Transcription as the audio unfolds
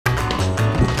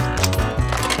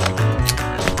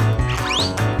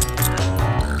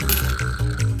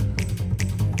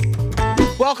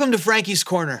Welcome to Frankie's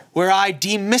Corner, where I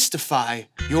demystify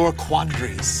your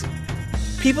quandaries.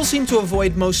 People seem to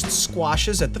avoid most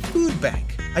squashes at the food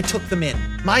bank. I took them in.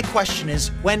 My question is,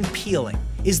 when peeling,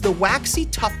 is the waxy,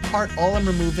 tough part all I'm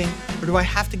removing, or do I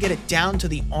have to get it down to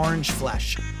the orange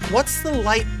flesh? What's the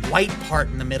light white part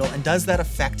in the middle, and does that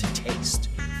affect taste?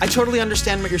 I totally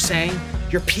understand what you're saying.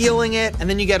 You're peeling it, and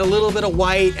then you get a little bit of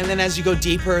white, and then as you go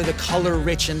deeper, the color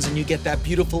richens, and you get that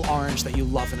beautiful orange that you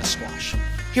love in a squash.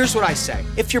 Here's what I say.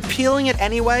 If you're peeling it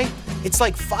anyway, it's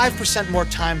like 5% more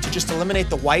time to just eliminate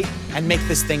the white and make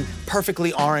this thing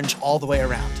perfectly orange all the way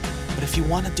around. But if you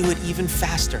want to do it even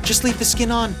faster, just leave the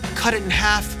skin on, cut it in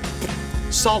half,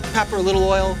 salt, pepper, a little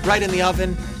oil, right in the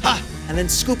oven, and then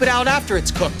scoop it out after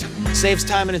it's cooked. Saves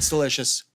time and it's delicious.